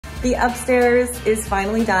The upstairs is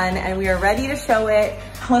finally done and we are ready to show it.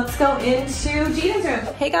 Let's go into Jadyn'S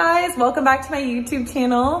room. Hey guys, welcome back to my YouTube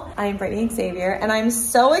channel. I am Brittany Xavier and I'm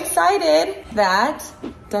so excited that,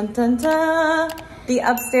 dun dun dun, the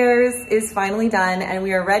upstairs is finally done and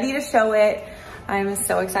we are ready to show it. I'm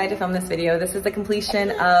so excited to film this video. This is the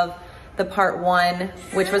completion of the part 1,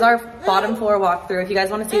 which was our bottom floor walkthrough. If you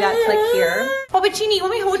guys want to see that, click here. Poppuccini, you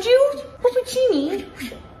want me to hold you?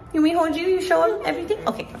 Poppuccini, you want me to hold you? You show him everything?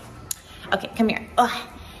 Okay, okay, come here. Oh,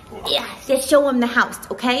 yeah, just show him the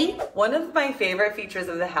house, okay? One of my favorite features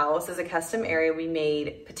of the house is a custom area we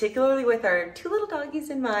made, particularly with our 2 little doggies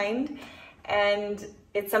in mind. And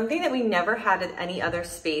it's something that we never had at any other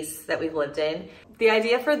space that we've lived in. The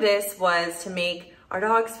idea for this was to make our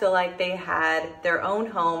dogs feel like they had their own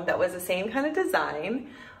home that was the same kind of design,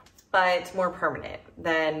 but more permanent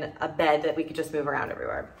than a bed that we could just move around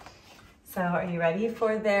everywhere. So are you ready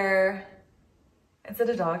for their, is it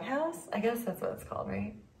a dog house? I guess that's what it's called,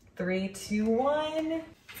 right? 3, 2, 1,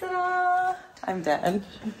 ta-da! I'm dead.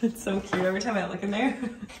 It's so cute every time I look in there.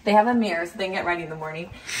 They have a mirror so they can get ready in the morning.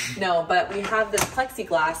 No, but we have this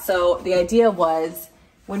plexiglass. So the idea was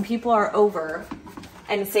when people are over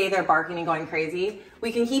and say they're barking and going crazy,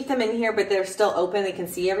 we can keep them in here, but they're still open. They can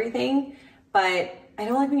see everything. But I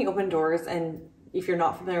don't like when you open doors and if you're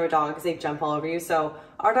not familiar with dogs, they jump all over you. So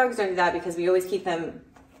our dogs don't do that because we always keep them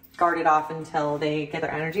guarded off until they get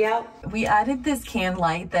their energy out. We added this can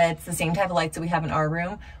light that's the same type of lights that we have in our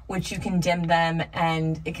room, which you can dim them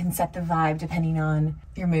and it can set the vibe depending on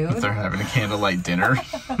your mood. If they're having a candlelight dinner.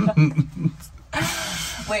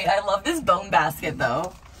 Wait, I love this bone basket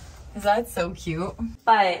though. Is that so cute?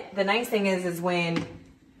 But the nice thing is when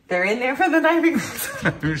they're in there for the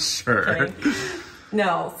night. Sure. Okay.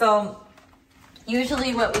 No, so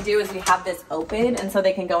usually what we do is we have this open and so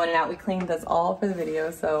they can go in and out. We cleaned this all for the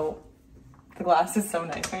video, so the glass is so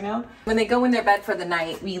nice right now. When they go in their bed for the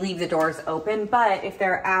night, we leave the doors open, but if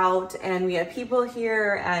they're out and we have people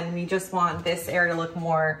here and we just want this area to look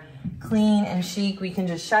more clean and chic, we can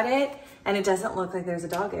just shut it and it doesn't look like there's a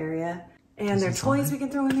dog area. And their toys we can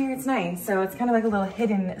throw in there, it's nice. So it's kind of like a little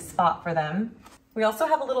hidden spot for them. We also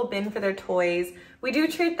have a little bin for their toys. We do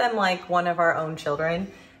treat them like one of our own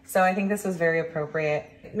children. So I think this was very appropriate.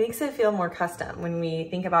 It makes it feel more custom when we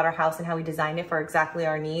think about our house and how we designed it for exactly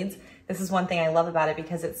our needs. This is one thing I love about it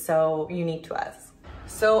because it's so unique to us.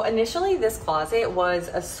 So initially this closet was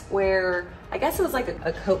a square, I guess it was like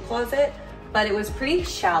a coat closet, but it was pretty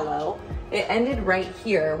shallow. It ended right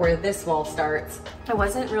here where this wall starts. It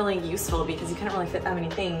wasn't really useful because you couldn't really fit that many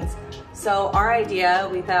things. So our idea,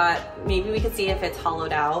 we thought maybe we could see if it's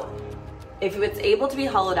hollowed out. If it's able to be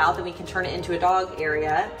hollowed out, then we can turn it into a dog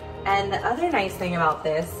area. And the other nice thing about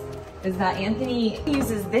this is that Anthony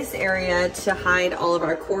uses this area to hide all of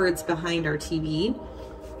our cords behind our TV.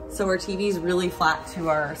 So our TV is really flat to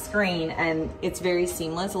our screen and it's very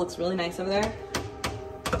seamless. It looks really nice over there.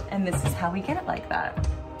 And this is how we get it like that.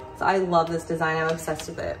 So I love this design, I'm obsessed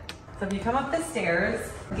with it. So if you come up the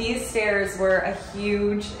stairs, these stairs were a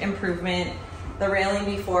huge improvement. The railing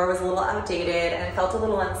before was a little outdated and it felt a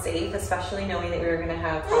little unsafe, especially knowing that we were gonna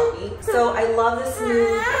have Poppy. So I love this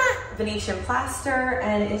new Venetian plaster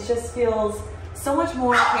and it just feels so much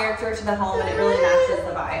more character to the home and it really matches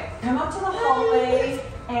the vibe. Come up to the hallway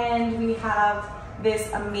and we have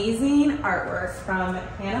this amazing artwork from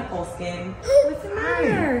Hannah Polskin. What's the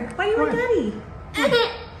matter? Why do you want daddy?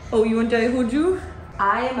 Oh, you want daddy to hold you?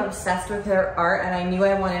 I am obsessed with her art and I knew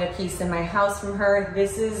I wanted a piece in my house from her.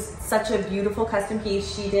 This is such a beautiful custom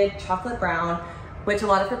piece. She did chocolate brown, which a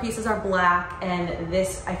lot of her pieces are black, and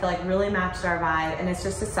this I feel like really matched our vibe and it's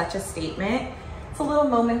just such a statement. It's a little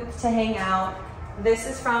moment to hang out. This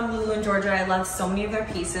is from Lulu in Georgia. I love so many of their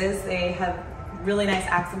pieces. They have really nice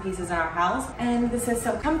accent pieces in our house. And this is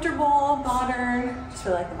so comfortable, modern, just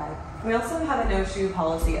really like the vibe. We also have a no shoe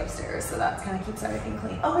policy upstairs, so that kind of keeps everything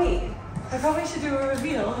clean. Oh wait, I probably should do a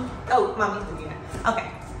reveal. Oh, mommy's doing it. Okay.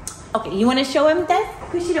 Okay, you want to show him that?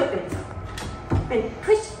 Push it open. Open,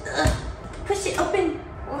 push it open.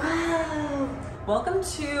 Wow. Welcome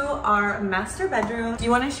to our master bedroom. Do you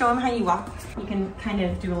want to show him how you walk? You can kind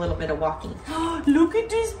of do a little bit of walking. Look at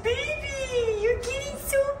this baby, you're getting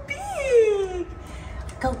so big.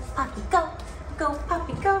 Go, Poppy, go. Go,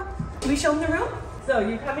 Poppy, go. Can we show him the room? So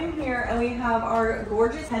you come in here and we have our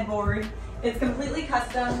gorgeous headboard. It's completely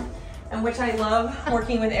custom, and which I love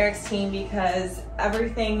working with Eric's team because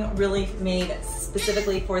everything really made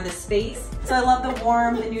specifically for this space. So I love the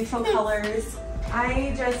warm, the neutral colors.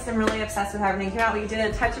 I just am really obsessed with how everything came out. We did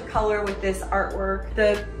a touch of color with this artwork.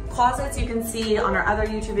 The closets you can see on our other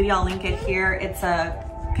YouTube video, I'll link it here. It's a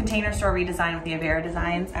container store redesign with the Avera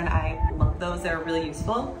designs, and I love those. They're really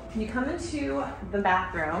useful. You come into the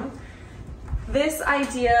bathroom. This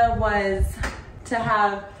idea was to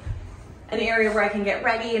have an area where I can get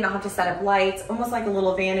ready and not have to set up lights, almost like a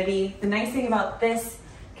little vanity. The nice thing about this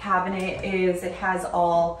cabinet is it has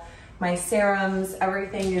all my serums,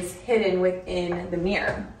 everything is hidden within the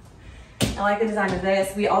mirror. I like the design of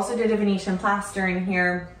this. We also did a Venetian plaster in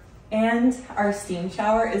here, and our steam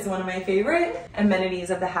shower is one of my favorite amenities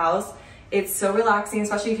of the house. It's so relaxing,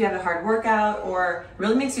 especially if you have a hard workout or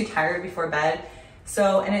really makes you tired before bed.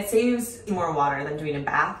 So, and it saves more water than doing a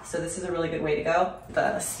bath. So this is a really good way to go.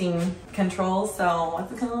 The steam control, so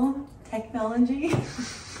what's it called? Technology.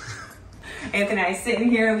 Anthony and I sit in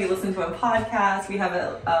here, we listen to a podcast. We have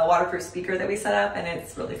a waterproof speaker that we set up, and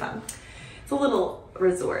it's really fun. It's a little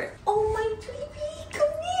resort. Oh my baby, come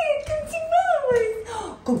here, come to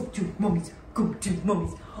mommy's. Go to mommy's, go to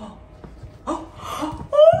mommy's. Oh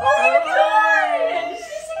my God!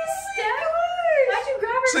 Why'd you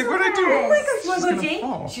grab her? She's like, what'd I do? Oh my gosh, She's gonna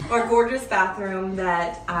fall. Our gorgeous bathroom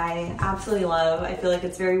that I absolutely love. I feel like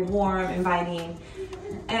it's very warm, inviting,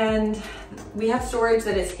 and we have storage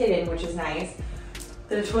that is hidden, which is nice.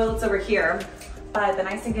 The toilet's over here, but the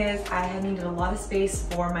nice thing is I needed a lot of space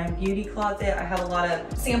for my beauty closet. I have a lot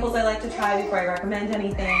of samples I like to try before I recommend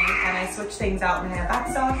anything, and I switch things out when I have back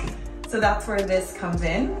stock. So that's where this comes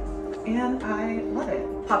in, and I love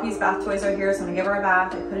it. Poppy's bath toys are here, so when I give her a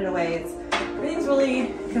bath, I put it away. Everything's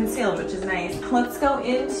really concealed, which is nice. Let's go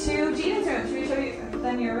into Jadyn'S room. Should we show you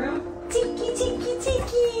then your room? Tiki, tiki,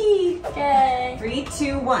 tiki. Okay. 3,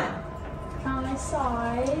 2, 1. On my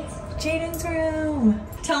side. Jadyn'S room.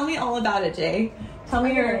 Tell me all about it, Jay. Tell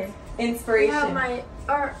me your inspiration. Yeah,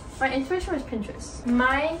 my inspiration was Pinterest.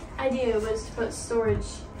 My idea was to put storage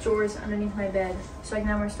drawers underneath my bed so I can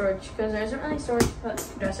have more storage because there isn't really storage to put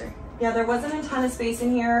the dresser. Yeah, there wasn't a ton of space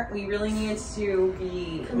in here. We really needed to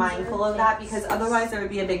be mindful of that because otherwise there would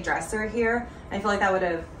be a big dresser here. I feel like that would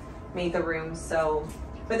have made the room so...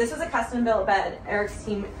 But this was a custom built bed. Eric's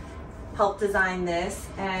team helped design this,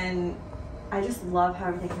 and I just love how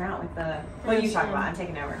everything came out with the... What are you talking about? I'm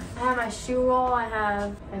taking over. I have my shoe wall, I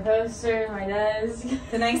have my poster, my desk.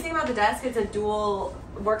 The nice thing about the desk is it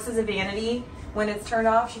works as a vanity. When it's turned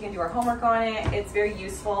off, she can do her homework on it. It's very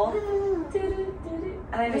useful.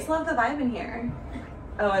 And I just love the vibe in here.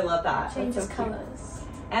 Oh, I love that. Changes so colors.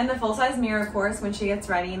 And the full-size mirror, of course, when she gets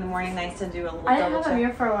ready in the morning, nice to do a little I didn't double have check. a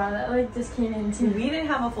mirror for a while. That like just came in too. We didn't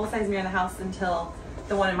have a full-size mirror in the house until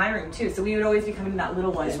the one in my room too. So we would always be coming to that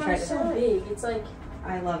little one This and try one's to. so big. It's like.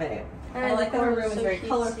 I love it. And I like that her room is so very cutesy.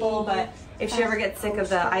 colorful, but if she ever gets sick of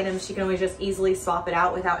the items, she can always just easily swap it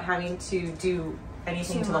out without having to do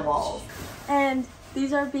anything Too to the much. walls. And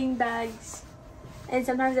these are bean bags. And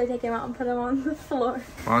sometimes I take them out and put them on the floor.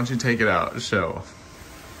 Why don't you take it out? Show.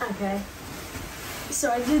 Okay. So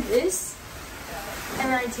I do this, and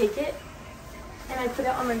then I take it, and I put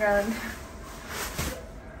it on the ground.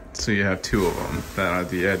 So you have 2 of them that are at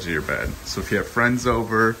the edge of your bed. So if you have friends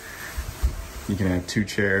over, you can have 2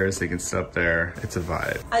 chairs. They can sit up there. It's a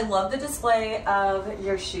vibe. I love the display of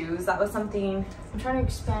your shoes. That was something. I'm trying to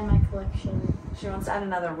expand my collection. She wants to add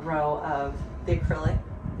another row of the acrylic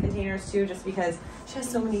containers too, just because she has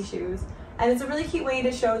so many shoes. And it's a really cute way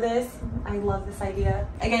to show this. I love this idea.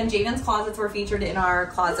 Again, Jadyn'S closets were featured in our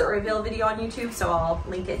closet reveal video on YouTube, so I'll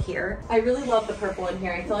link it here. I really love the purple in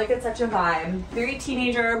here. I feel like it's such a vibe. Very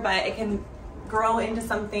teenager, but it can grow into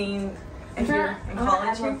something if you're in I'm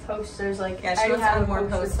college. gonna add more posters. Like Yeah, she I wants to have add more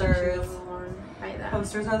posters. Right there.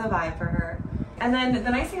 Posters are the vibe for her. And then the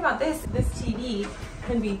nice thing about this TV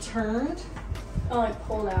can be turned. Oh, like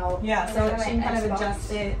pulled out. Yeah, And so then she can my kind of Xbox.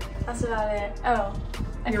 adjust it. That's about it. Oh.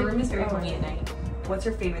 Your room is very homey at night. What's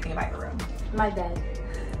your favorite thing about your room? My bed.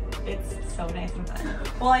 It's so nice and fun.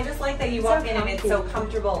 Well, I just like that you walk in and it's so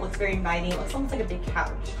comfortable. It looks very inviting. It looks almost like a big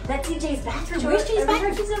couch. That's TJ's bathroom. Where's TJ's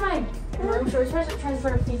bathroom? She's in my room. So we're trying to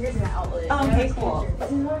put her fingers in the outlet. Oh, okay, cool.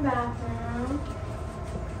 This is my bathroom.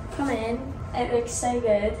 Come in. It looks so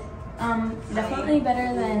good. Definitely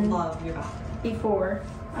better than Love your bathroom. before.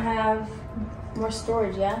 I have more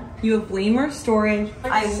storage, yeah? You have way more storage.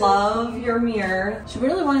 I so love your mirror. She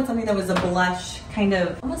really wanted something that was a blush, kind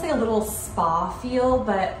of almost like a little spa feel,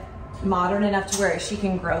 but modern enough to where she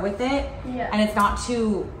can grow with it. Yeah. And it's not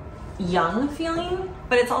too young feeling,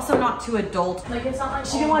 but it's also not too adult. Like it's not like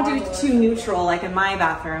She didn't want to do too neutral like in my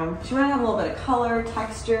bathroom. She wanted to have a little bit of color,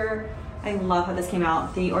 texture. I love how this came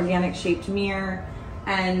out. The organic shaped mirror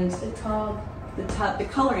and the tub. the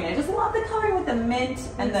coloring. I just love the coloring with the mint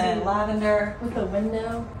and the lavender. With the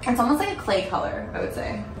window. It's almost like a clay color, I would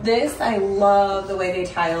say. This, I love the way they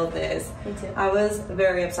tiled this. Me too. I was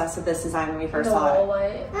very obsessed with this design when we first saw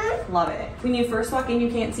it. Love it. When you first walk in, you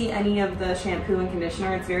can't see any of the shampoo and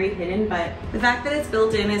conditioner. It's very hidden, but the fact that it's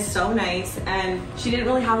built in is so nice. And she didn't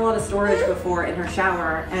really have a lot of storage before in her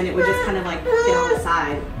shower, and it would just kind of like fit on the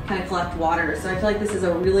side, kind of collect water. So I feel like this is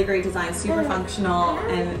a really great design, super functional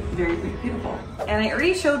and very beautiful. And I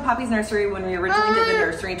already showed Poppy's nursery when we originally did the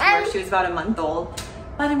nursery tour. She was about a month old.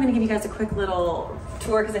 But I'm gonna give you guys a quick little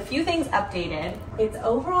tour because a few things updated. It's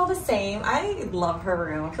overall the same. I love her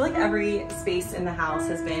room. I feel like every space in the house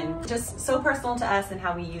has been just so personal to us and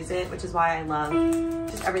how we use it, which is why I love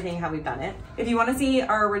just everything how we've done it. If you want to see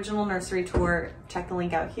our original nursery tour, check the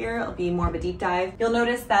link out here. It'll be more of a deep dive. You'll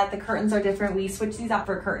notice that the curtains are different. We switched these out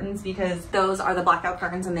for curtains because those are the blackout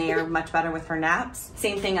curtains and they are much better with her naps.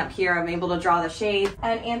 Same thing up here. I'm able to draw the shade.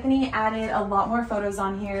 And Anthony added a lot more photos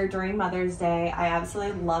on here during Mother's Day. I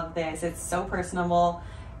absolutely love this. It's so personable.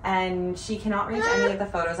 And she cannot reach any of the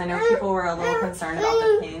photos. I know people were a little concerned about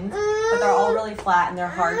the pins, but they're all really flat and they're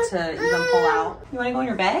hard to even pull out. You want to go in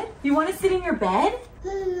your bed? You want to sit in your bed?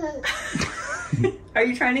 Are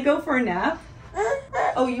you trying to go for a nap?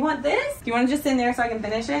 Oh, you want this? Do you want to just sit in there so I can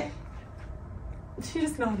finish it? She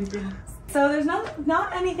just nodded yes. So there's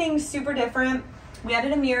not anything super different. We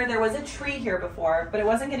added a mirror. There was a tree here before, but it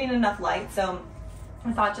wasn't getting enough light, so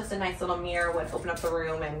I thought just a nice little mirror would open up the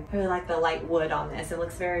room, and I really like the light wood on this. It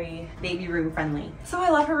looks very baby room friendly. So I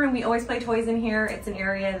love her room. We always play toys in here. It's an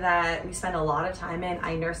area that we spend a lot of time in.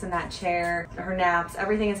 I nurse in that chair, her naps,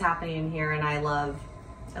 everything is happening in here, and I love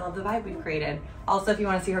the vibe we've created. Also, if you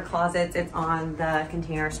want to see her closets, it's on the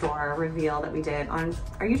Container Store reveal that we did on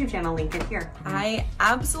our YouTube channel, link it here. I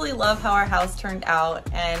absolutely love how our house turned out,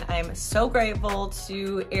 and I'm so grateful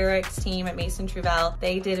to Eric's team at Mason Truvel.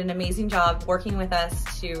 They did an amazing job working with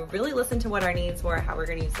us to really listen to what our needs were, how we're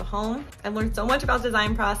going to use the home. I've learned so much about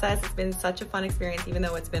design process. It's been such a fun experience, even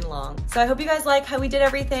though it's been long. So I hope you guys like how we did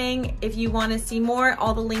everything. If you want to see more,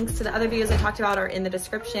 all the links to the other videos I talked about are in the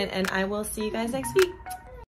description, and I will see you guys next week.